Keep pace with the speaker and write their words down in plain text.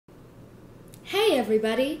Hey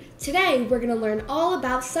everybody! Today we're going to learn all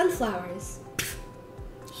about sunflowers.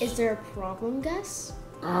 Is there a problem, Gus?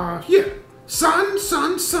 Here. Sun.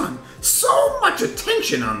 So much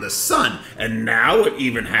attention on the sun, and now it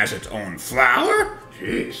even has its own flower?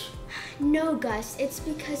 Jeez. No, Gus, it's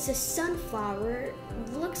because the sunflower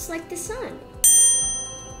looks like the sun.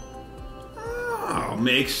 Oh,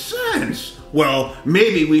 makes sense. Well,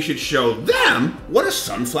 maybe we should show them what a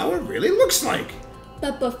sunflower really looks like.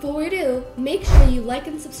 But before we do, make sure you like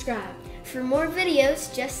and subscribe for more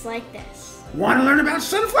videos just like this. Want to learn about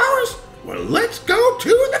sunflowers? Well, let's go to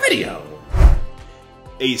the video.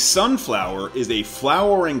 A sunflower is a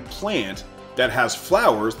flowering plant that has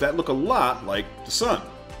flowers that look a lot like the sun.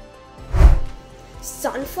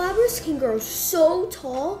 Sunflowers can grow so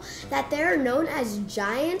tall that they are known as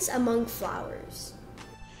giants among flowers.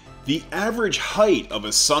 The average height of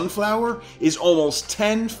a sunflower is almost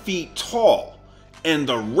 10 feet tall, and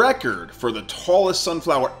the record for the tallest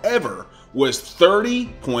sunflower ever was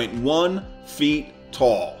 30.1 feet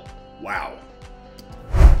tall. Wow.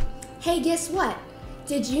 Hey, guess what?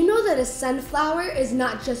 Did you know that a sunflower is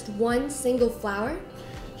not just one single flower?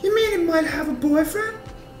 You mean it might have a boyfriend?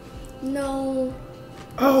 No.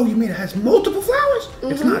 Oh, you mean it has multiple flowers?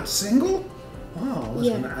 It's not single? Oh, I was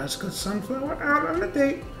Yeah. going to ask a sunflower out on a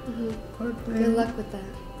date. But then... Good luck with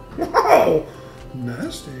that. Whoa!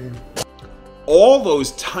 Nasty. All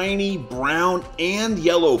those tiny brown and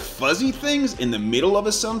yellow fuzzy things in the middle of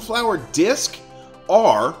a sunflower disc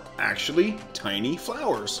are actually tiny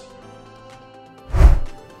flowers.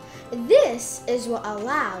 This is what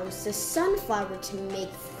allows the sunflower to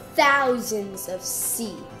make thousands of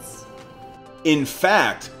seeds. In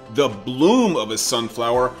fact, the bloom of a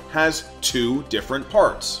sunflower has two different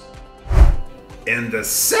parts. And the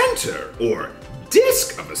center, or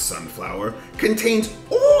disc of a sunflower, contains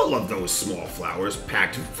all of those small flowers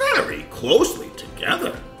packed very closely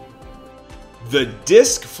together. The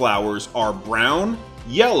disc flowers are brown,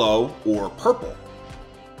 yellow, or purple.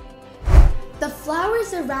 The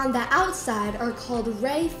flowers around the outside are called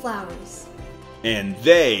ray flowers. And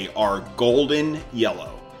they are golden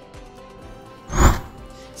yellow.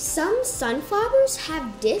 Some sunflowers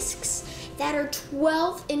have discs that are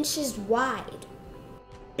 12 inches wide.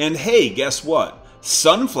 And hey, guess what?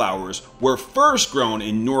 Sunflowers were first grown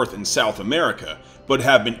in North and South America, but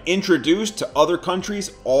have been introduced to other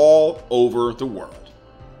countries all over the world.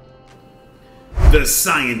 The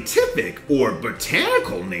scientific or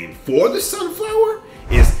botanical name for the sunflower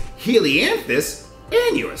is Helianthus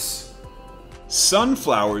annuus.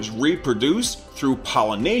 Sunflowers reproduce through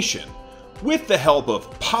pollination with the help of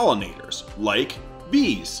pollinators like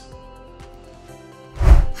bees.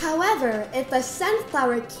 However, if a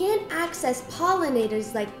sunflower can't access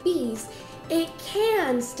pollinators like bees, it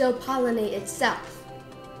can still pollinate itself.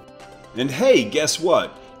 And hey, guess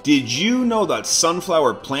what? Did you know that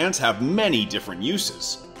sunflower plants have many different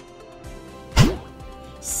uses?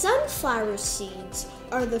 Sunflower seeds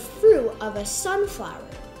are the fruit of a sunflower.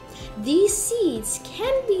 These seeds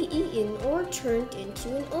can be eaten or turned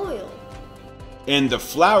into an oil. And the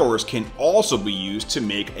flowers can also be used to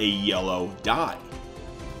make a yellow dye.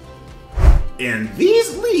 And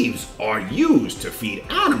these leaves are used to feed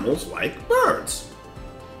animals like birds.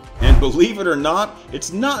 And believe it or not,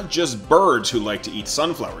 it's not just birds who like to eat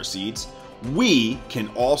sunflower seeds. We can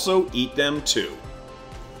also eat them too.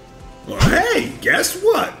 Well, hey, guess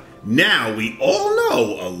what? Now we all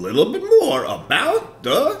know a little bit more about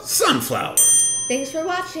the sunflower. Thanks for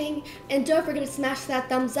watching, and don't forget to smash that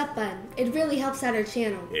thumbs up button. It really helps out our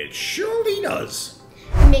channel. It surely does.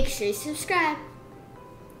 Make sure you subscribe.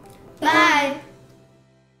 Bye!